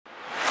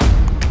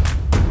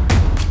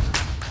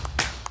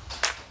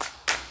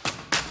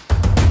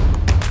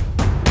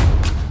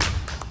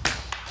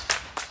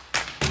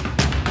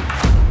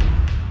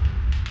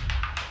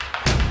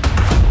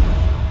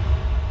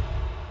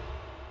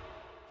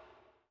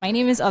My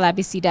name is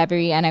Olabisi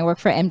Dabiri, and I work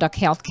for Embrak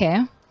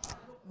HealthCare.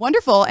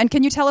 Wonderful. And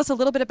can you tell us a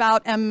little bit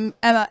about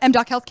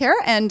Embrak HealthCare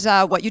and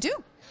what you do?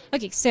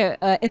 Okay, so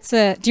it's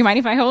a. Do you mind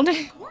if I hold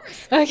it? Of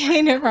course.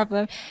 Okay, no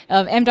problem.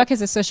 MDoc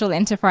is a social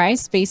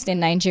enterprise based in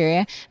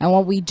Nigeria, and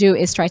what we do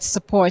is try to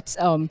support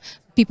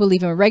people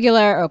living with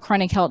regular or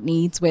chronic health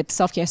needs with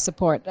self-care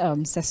support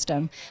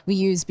system. We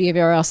use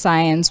behavioral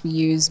science. We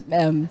use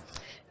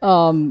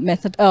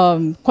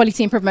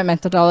quality improvement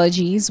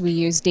methodologies. We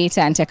use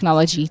data and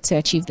technology to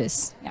achieve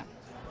this. Yeah.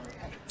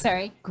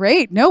 Sorry.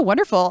 Great. No,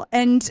 wonderful.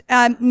 And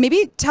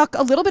maybe talk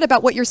a little bit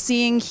about what you're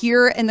seeing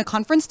here in the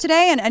conference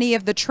today and any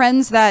of the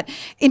trends that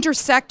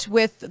intersect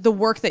with the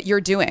work that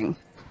you're doing.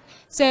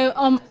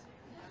 So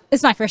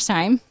it's my first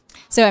time,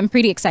 so I'm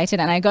pretty excited,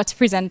 and I got to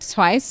present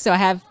twice. So I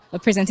have a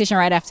presentation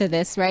right after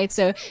this, right?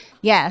 So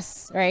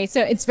yes, right.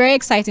 So it's very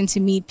exciting to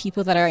meet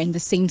people that are in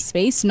the same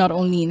space, not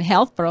only in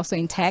health, but also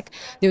in tech.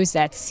 Those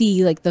that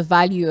see like the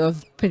value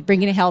of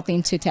bringing health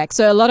into tech.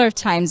 So a lot of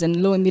times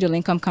in low and middle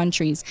income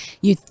countries,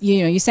 you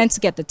tend to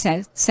get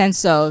the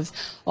sense of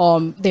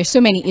there's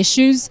so many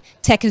issues.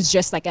 Tech is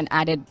just like an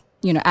added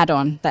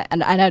add-on,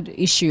 an added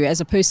issue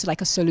as opposed to like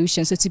a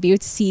solution. So to be able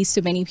to see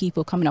so many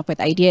people coming up with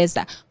ideas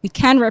that we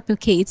can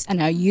replicate and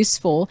are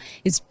useful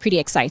is pretty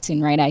exciting,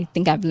 right? I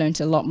think I've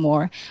learned a lot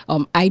more.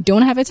 I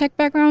don't have a tech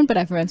background, but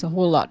I've learned a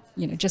whole lot,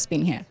 just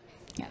being here.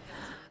 Yeah.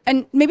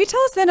 And maybe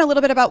tell us then a little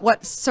bit about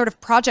what sort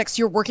of projects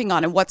you're working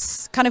on and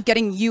what's kind of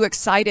getting you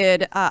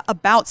excited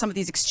about some of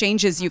these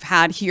exchanges you've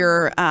had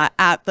here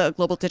at the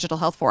Global Digital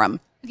Health Forum.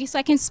 Okay, so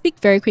I can speak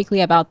very quickly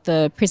about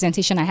the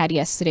presentation I had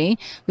yesterday,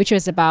 which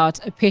was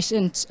about a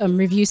patient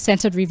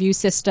centered review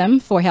system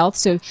for health.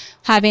 So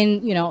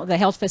having, the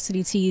health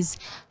facilities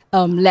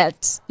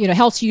let,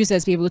 health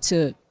users be able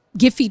to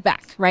give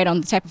feedback, right,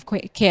 on the type of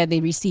care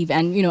they receive.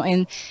 And,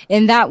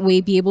 in that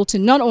way, be able to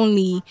not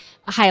only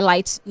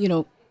highlight,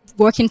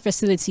 working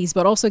facilities,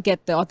 but also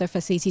get the other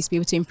facilities to be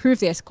able to improve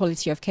their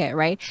quality of care,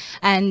 right?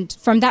 And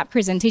from that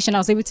presentation, I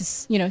was able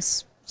to,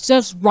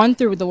 just run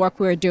through the work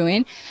we were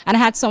doing. And I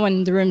had someone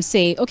in the room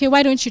say, okay,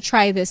 why don't you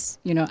try this,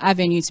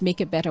 avenue to make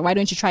it better? Why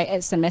don't you try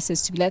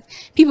SMSs to let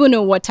people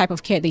know what type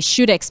of care they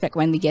should expect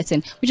when they get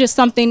in, which is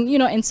something,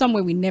 in some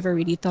way we never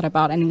really thought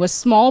about. And it was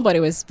small, but it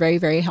was very,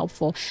 very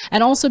helpful.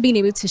 And also being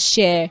able to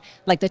share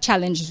like the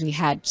challenges we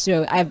had.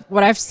 So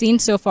what I've seen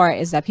so far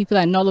is that people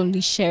are not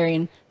only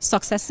sharing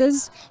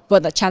successes,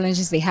 but the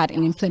challenges they had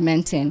in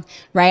implementing,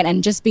 right?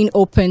 And just being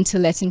open to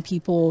letting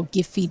people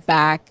give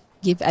feedback,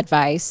 give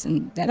advice,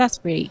 and that's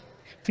pretty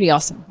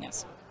awesome.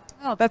 Yes.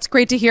 Oh, that's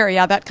great to hear.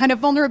 Yeah, that kind of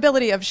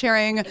vulnerability of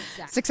sharing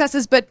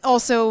successes, but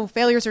also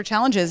failures or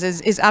challenges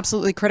is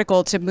absolutely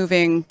critical to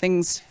moving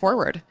things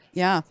forward.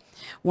 Yeah,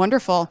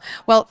 wonderful.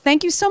 Well,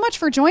 thank you so much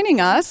for joining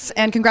us,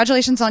 and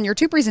congratulations on your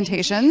 2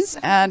 presentations.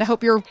 And I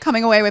hope you're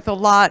coming away with a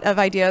lot of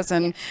ideas.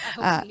 And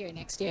I hope to hear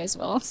next year as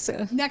well.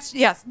 So next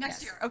year.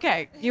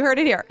 Okay, you heard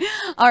it here.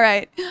 All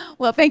right.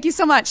 Well, thank you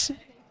so much.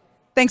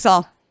 Thanks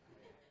all.